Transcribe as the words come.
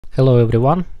Hello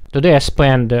everyone. Today I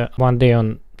spent one day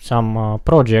on some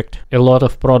project. A lot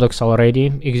of products already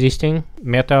existing.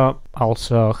 Meta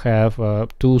also have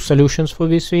two solutions for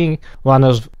this thing. One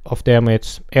of them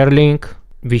is Airlink,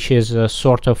 which is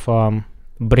sort of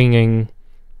bringing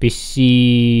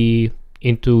PC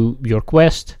into your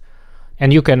Quest.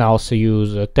 And you can also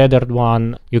use a tethered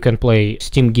one. You can play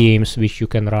Steam games which you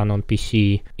can run on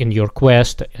PC in your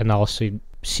Quest and also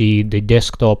see the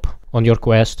desktop on your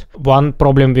Quest. One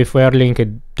problem with Airlink, it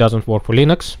doesn't work for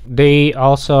Linux. They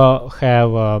also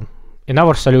have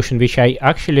another solution which I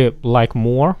actually like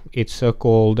more. It's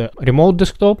called Remote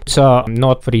Desktop. It's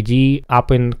not 3D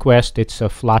app in Quest, it's a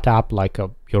flat app like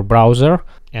your browser,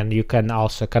 and you can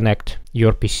also connect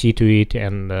your PC to it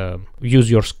and use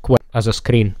your Quest as a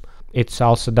screen. It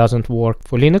also doesn't work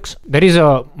for Linux. There is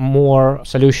more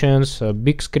solutions, a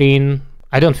big screen.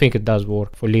 I don't think it does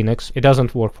work for Linux. It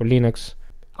doesn't work for Linux.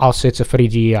 Also, it's a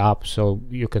 3D app, so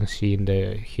you can see in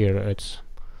the here it's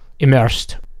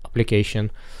immersed application.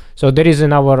 So there is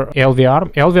another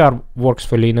LVR. LVR works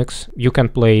for Linux. You can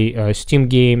play Steam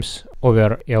games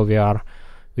over LVR,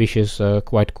 which is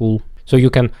quite cool. So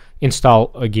you can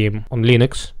install a game on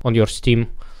Linux on your Steam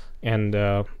and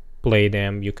play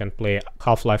them. You can play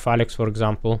Half-Life Alyx, for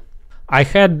example. I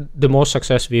had the most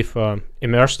success with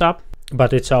immersed app,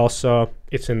 but it's also,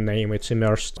 it's in name, it's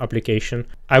immersed application.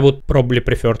 I would probably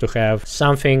prefer to have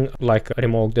something like a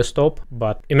remote desktop,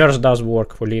 but immersed does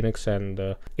work for Linux and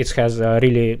it has a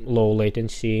really low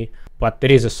latency, but there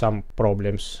is some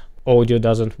problems. Audio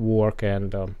doesn't work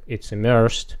and it's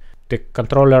immersed. The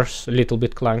controller's a little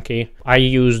bit clunky. I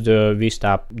use the Vista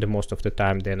app the most of the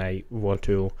time, then I want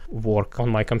to work on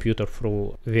my computer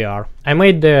through VR. I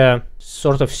made the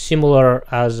sort of similar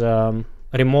as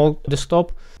remote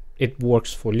desktop. It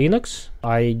works for Linux.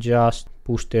 I just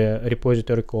pushed a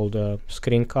repository called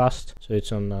Screencast. So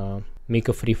it's on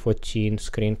Mika 314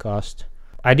 Screencast.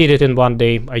 I did it in one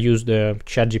day. I used the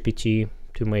ChatGPT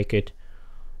to make it.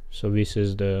 So this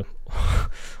is the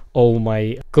all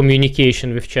my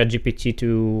communication with ChatGPT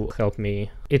to help me.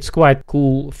 It's quite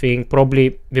cool thing.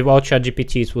 Probably without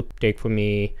ChatGPT it would take for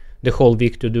me the whole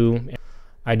week to do.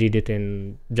 I did it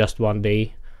in just one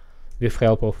day with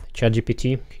help of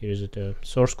ChatGPT. Here's the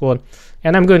source code,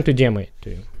 and I'm going to demo it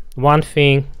to you. One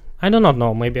thing, I do not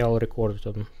know, maybe I'll record it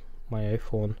on my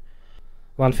iPhone.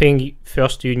 One thing,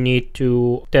 first you need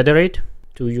to tether it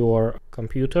to your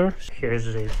computer. Here's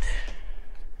it.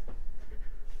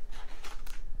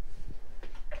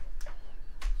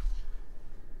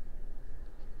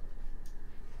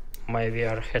 My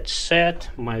VR headset.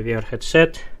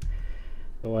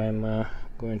 So I'm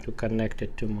going to connect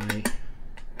it to my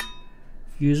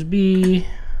USB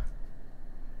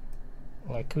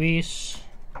like this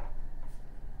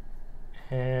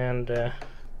and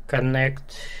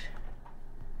connect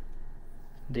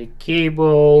the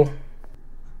cable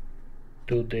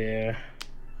to the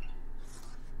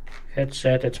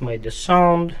headset. It's made the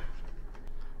sound.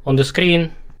 On the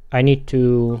screen I need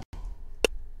to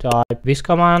type this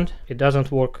command. It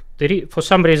doesn't work. For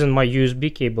some reason my USB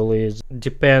cable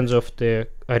depends of the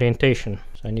orientation,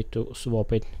 so I need to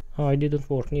swap it. Oh, it didn't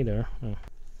work neither. Oh.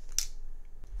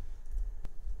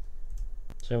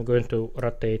 So I'm going to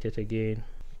rotate it again.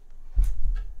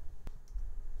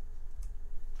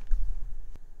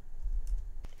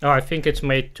 Oh, I think it's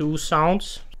made two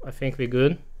sounds. I think we're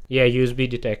good. Yeah, USB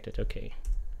detected. Okay.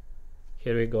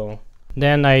 Here we go.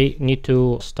 Then I need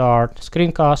to start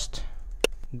screencast.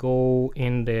 Go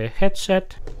in the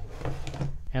headset.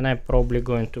 And I'm probably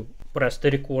going to press the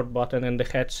record button in the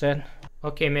headset.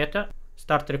 Okay, Meta.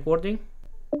 Start recording.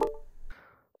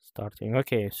 Starting.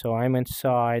 Okay, so I'm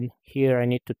inside. Here I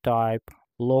need to type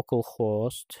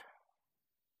localhost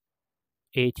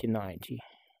 8090.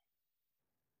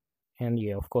 And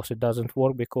yeah, of course it doesn't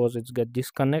work because it's got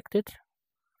disconnected.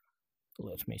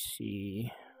 Let me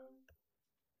see.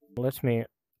 Let me,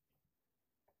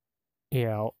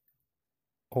 yeah, I'll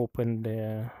open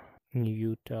the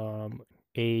new tab.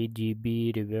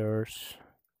 ADB reverse.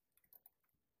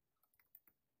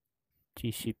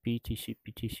 TCP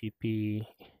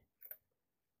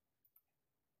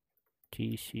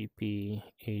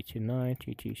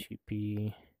 8090,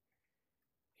 TCP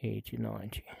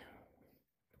 8090.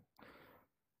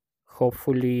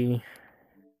 Hopefully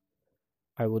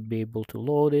I would be able to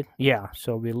load it. Yeah,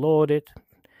 so we load it.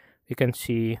 You can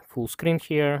see full screen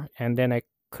here, and then I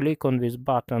click on this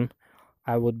button.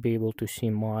 I would be able to see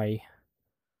my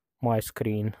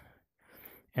screen,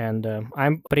 and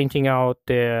I'm printing out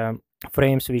the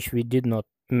frames which we did not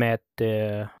met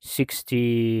the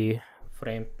 60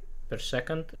 frame per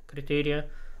second criteria.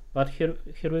 But here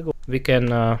we go. We can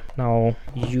now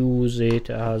use it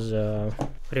as a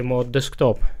remote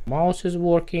desktop. Mouse is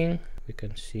working. We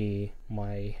can see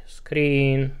my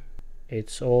screen.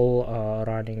 It's all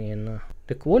running in.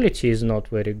 The quality is not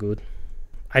very good.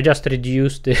 I just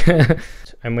reduced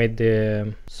I made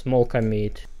the small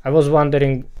commit. I was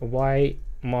wondering why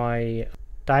my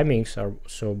timings are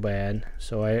so bad,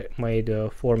 so I made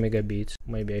 4 megabits.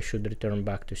 Maybe I should return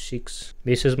back to 6.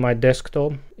 This is my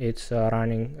desktop. It's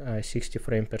running 60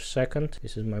 frames per second.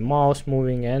 This is my mouse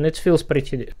moving, and it feels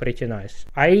pretty nice.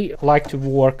 I like to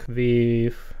work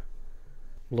with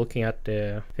looking at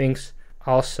the things.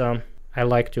 Also, I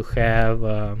like to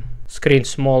have screen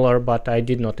smaller, but I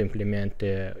did not implement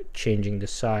changing the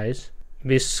size.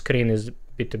 This screen is a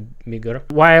bit bigger.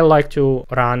 Why I like to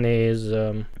run is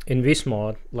in this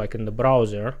mode, like in the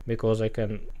browser, because I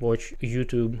can watch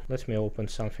YouTube. Let me open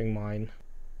something mine.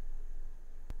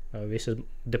 This is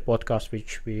the podcast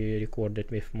which we recorded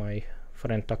with my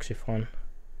friend Taxifon.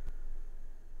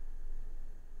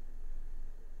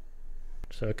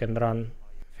 So I can run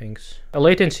things. The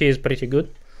latency is pretty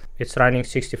good. It's running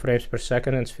 60 frames per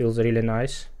second and it feels really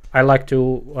nice. I like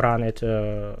to run it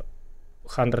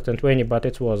 120, but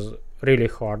it was really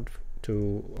hard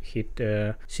to hit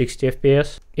 60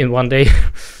 FPS in one day.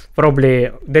 Probably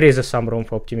there is some room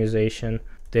for optimization.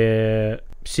 The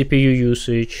CPU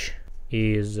usage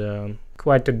is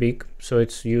quite big, so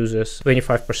it uses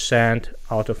 25%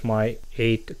 out of my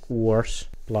 8 cores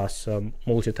plus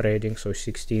multi-threading, so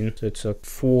 16. So it's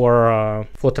 4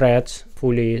 threads,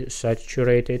 fully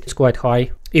saturated. It's quite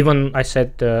high. Even I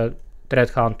set the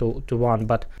thread count to 1,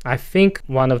 but I think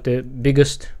one of the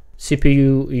biggest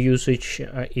CPU usage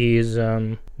is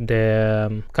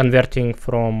the converting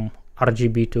from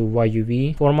RGB to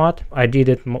YUV format. I did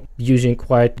it using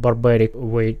quite barbaric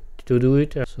way to do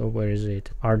it. So where is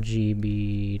it?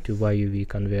 RGB to YUV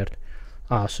convert.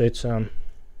 So it's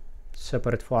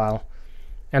separate file.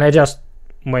 And I just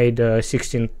made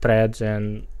 16 threads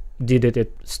and did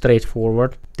it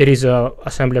straightforward. There is a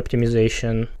assembly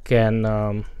optimization,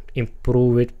 can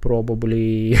improve it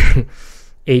probably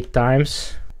 8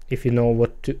 times if you know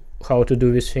how to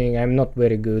do this thing. I'm not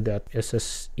very good at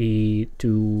SSE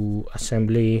to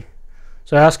assembly.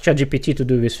 So I asked ChatGPT to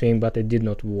do this thing, but it did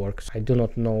not work. I do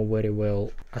not know very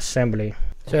well assembly.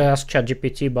 So I asked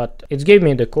ChatGPT, but it gave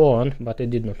me the code, but it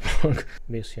did not work.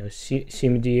 This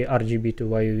SIMD RGB to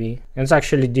YUV. And it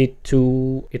actually did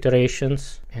 2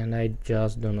 iterations, and I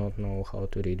just do not know how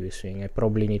to read this thing. I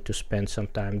probably need to spend some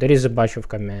time. There is a bunch of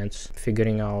commands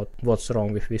figuring out what's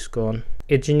wrong with this code.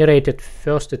 It generated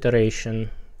first iteration,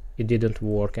 it didn't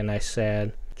work, and I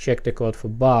said check the code for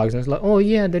bugs, and it's like, oh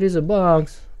yeah, there is a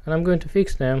bugs, and I'm going to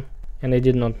fix them, and I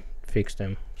did not fix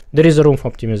them. There is a room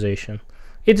for optimization.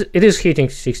 It is hitting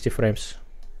 60 frames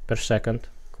per second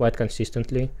quite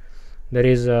consistently. There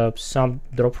is some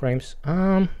drop frames.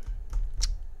 I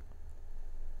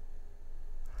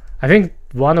think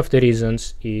one of the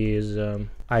reasons is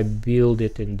I build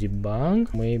it in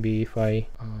debug. Maybe if I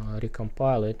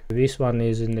recompile it. This one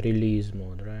is in release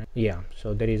mode, right? Yeah,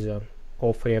 so there is a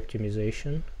all-free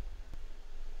optimization.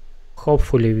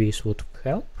 Hopefully this would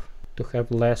help to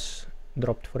have less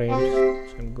dropped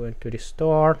frames. So I'm going to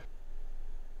restore.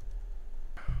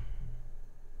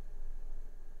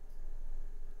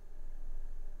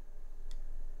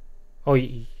 Oh,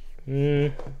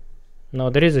 no,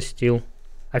 there is a still.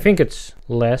 I think it's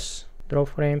less drop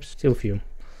frames, still few.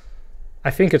 I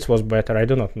think it was better. I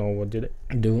do not know what did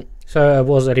I do. So I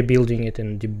was rebuilding it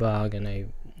in debug, and I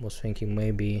was thinking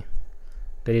maybe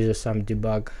there is some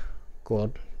debug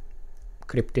code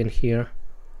crypt in here.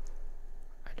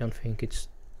 I don't think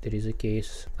there is a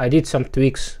case. I did some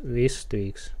tweaks, these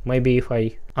tweaks. Maybe if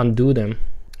I undo them,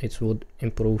 it would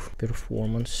improve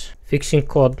performance. Fixing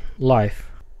code live.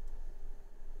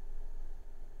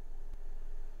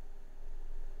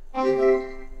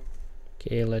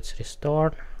 Okay, let's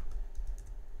restart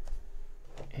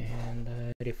and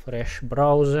refresh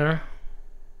browser.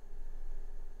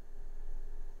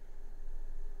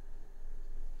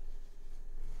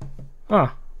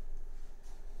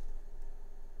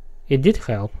 It did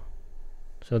help.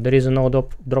 So there is no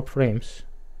drop frames,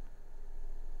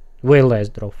 way less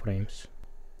drop frames,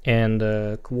 and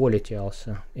quality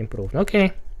also improved.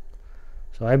 Okay,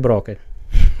 so I broke it.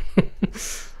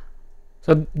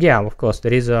 So yeah, of course,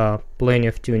 there is plenty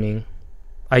of tuning.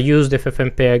 I used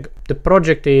FFmpeg. The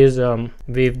project is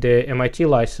with the MIT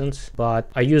license, but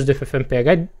I used FFmpeg.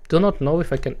 I do not know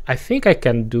if I can. I think I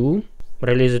can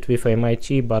release it with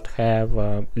MIT, but have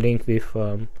a link with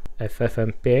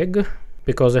FFmpeg,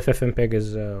 because FFmpeg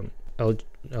is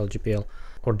LGPL.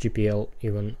 or GPL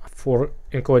even. For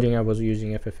encoding I was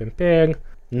using FFmpeg,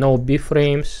 no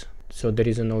B-frames, so there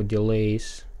is no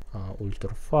delays,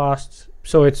 ultra fast.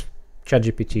 So it's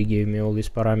ChatGPT gave me all these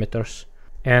parameters,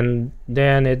 and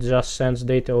then it just sends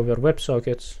data over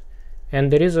WebSockets. And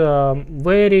there is a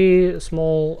very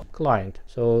small client,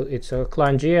 so it's a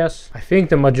client.js. I think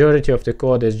the majority of the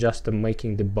code is just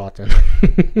making the button.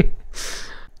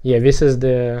 Yeah, this is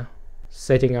the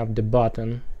setting up the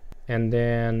button, and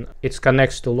then it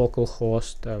connects to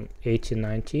localhost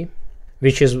 8090,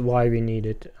 which is why we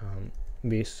needed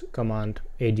this command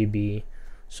adb.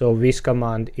 So this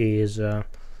command is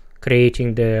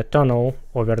creating the tunnel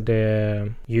over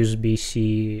the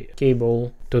USB-C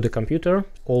cable to the computer.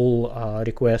 All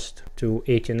requests to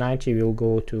 8090 will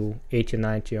go to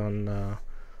 8090 on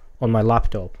my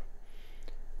laptop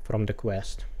from the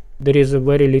Quest. There is a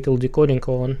very little decoding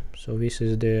code, so this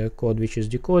is the code which is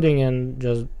decoding and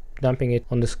just dumping it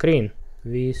on the screen.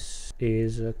 This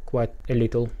is quite a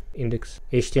little index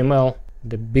HTML.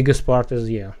 The biggest part is,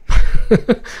 yeah,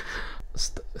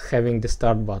 having the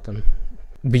start button.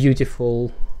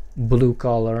 Beautiful blue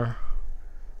color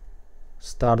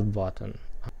start button.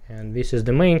 And this is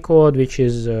the main code, which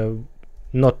is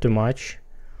not too much.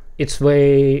 It's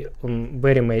very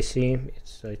messy.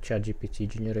 It's ChatGPT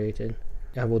generated.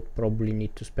 I would probably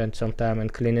need to spend some time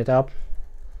and clean it up.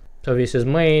 So this is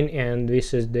main, and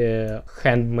this is the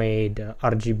handmade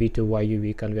RGB to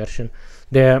YUV conversion.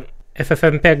 The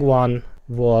FFmpeg one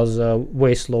was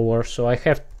way slower, so I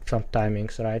have some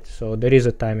timings, right? So there is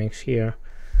a timings here.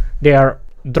 They are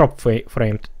drop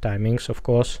framed timings, of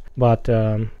course, but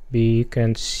we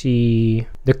can see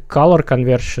the color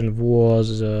conversion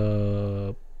was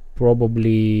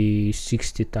probably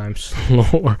 60 times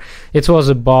slower. It was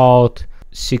about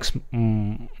 6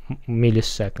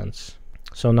 milliseconds.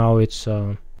 So now it's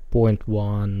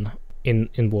 0.1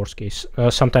 in worst case.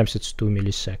 Sometimes it's 2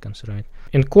 milliseconds, right?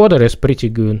 Encoder is pretty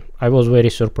good. I was very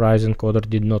surprised encoder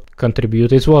did not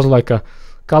contribute. It was like a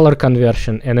color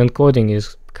conversion, and encoding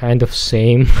is kind of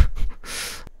same.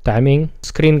 Timing,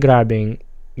 screen grabbing,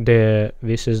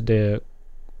 this is the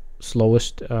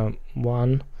slowest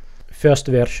one. First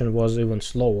version was even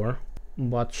slower,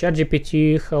 but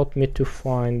ChatGPT helped me to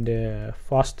find the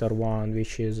faster one,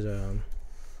 which is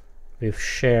with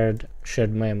shared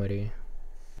memory,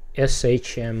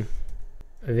 SHM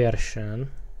version.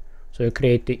 So you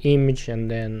create the image and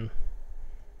then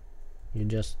you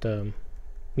just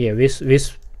yeah, this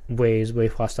way is way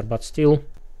faster, but still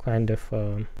kind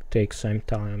of takes some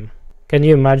time. Can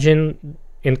you imagine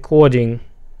encoding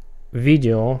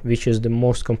video, which is the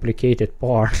most complicated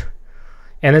part?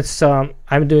 And it's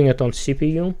I'm doing it on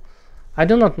CPU. I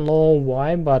do not know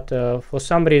why, but for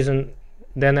some reason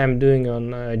then I'm doing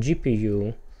on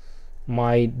GPU,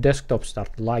 my desktop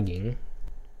start lagging.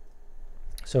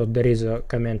 So there is a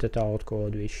commented out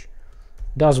code which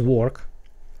does work,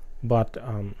 but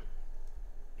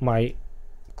my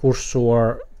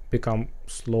cursor become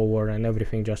slower and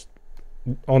everything just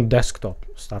on desktop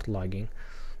start lagging.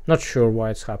 Not sure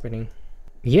why it's happening.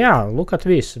 Yeah, look at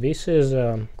this. This is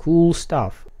cool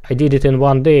stuff. I did it in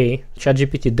one day.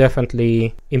 ChatGPT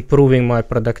definitely improving my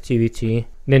productivity.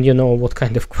 Then you know what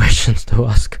kind of questions to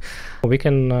ask. We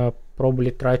can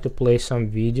probably try to play some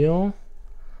video.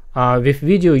 With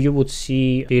video you would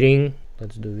see steering.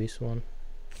 Let's do this one.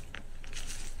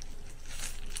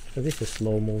 So this is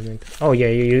slow movement. Oh yeah,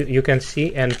 you can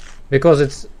see, and because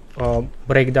it's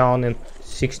breakdown in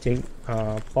 16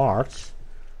 parts,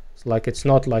 it's like it's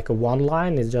not like a one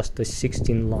line, it's just the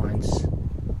 16 lines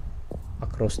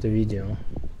across the video.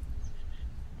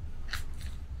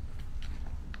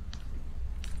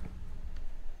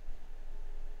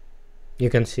 You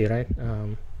can see, right?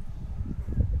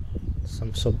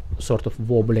 Some sort of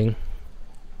wobbling.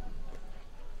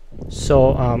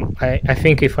 So I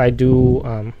think if I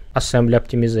do assembly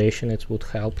optimization, it would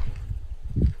help.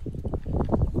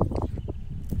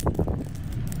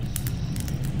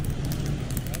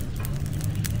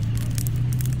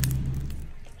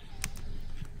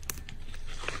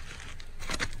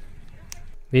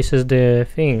 This is the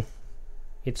thing.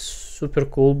 It's super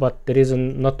cool, but there is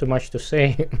not too much to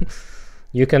say.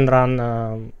 You can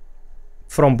run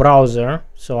from browser,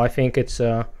 so I think it's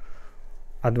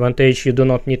advantage. You do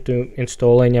not need to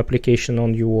install any application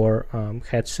on your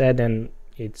headset, and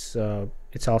it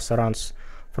also runs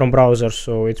from browser,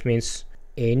 so it means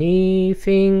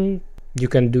anything you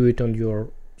can do it on your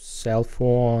cell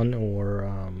phone or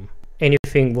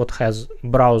anything what has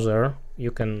browser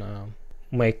you can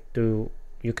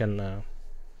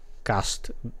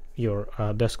cast your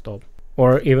desktop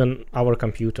or even our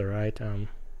computer, right?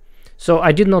 So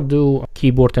I did not do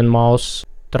keyboard and mouse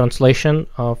translation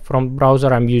from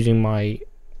browser, I'm using my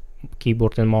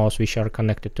keyboard and mouse, which are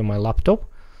connected to my laptop,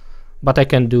 but I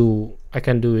can do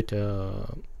it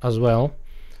as well.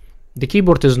 The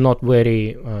keyboard is not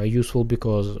very useful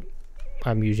because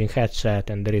I'm using headset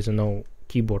and there is no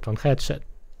keyboard on headset,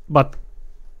 but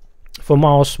for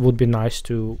mouse would be nice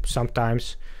to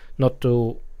sometimes not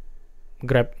to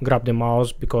grab the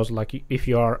mouse, because like if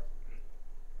you are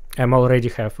I'm already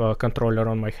have a controller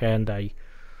on my hand, I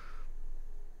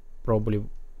probably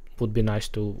would be nice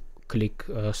to click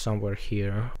somewhere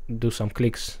here, do some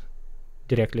clicks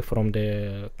directly from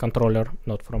the controller,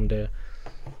 not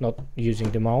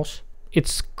using the mouse.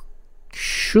 It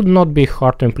should not be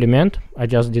hard to implement. I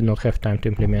just did not have time to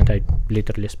implement. I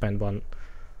literally spent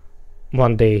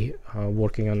one day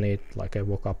working on it. Like I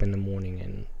woke up in the morning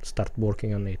and start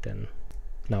working on it, and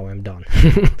now I'm done.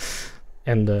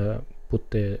 And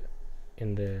put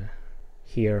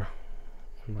here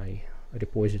on my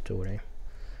repository.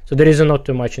 So there is not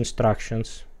too much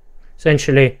instructions.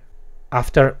 Essentially,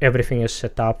 after everything is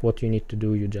set up, what you need to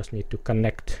do, you just need to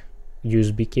connect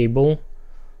USB cable,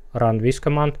 run this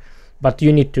command, but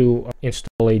you need to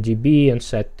install ADB and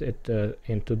set it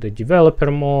into the developer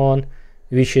mode,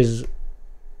 which is,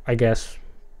 I guess,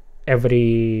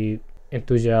 every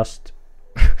enthusiast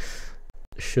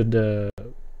should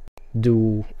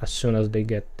do as soon as they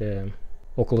get the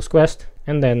Oculus Quest.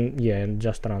 And then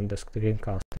just run the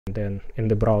screencast, and then in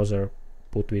the browser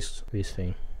put this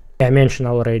thing. I mentioned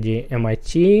already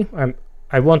MIT.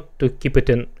 I want to keep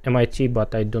it in MIT,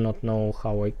 but I do not know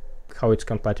how it's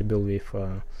compatible with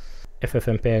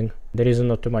FFmpeg. There is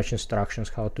not too much instructions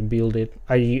how to build it.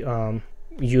 I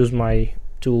use my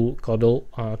tool Codel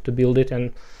to build it,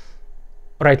 and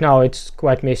right now it's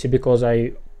quite messy because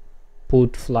I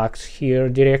put flags here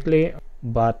directly,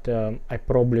 but I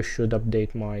probably should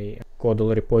update my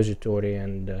Codel repository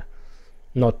and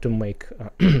not to make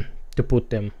to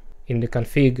put them in the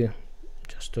config,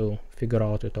 just to figure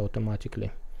out it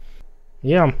automatically.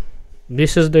 Yeah,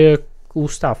 this is the cool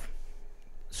stuff.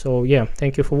 So yeah,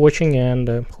 thank you for watching, and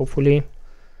hopefully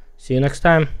see you next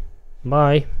time.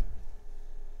 Bye.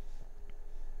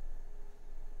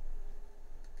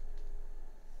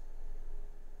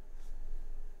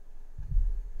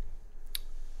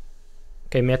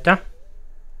 Okay, Meta,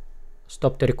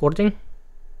 stop the recording.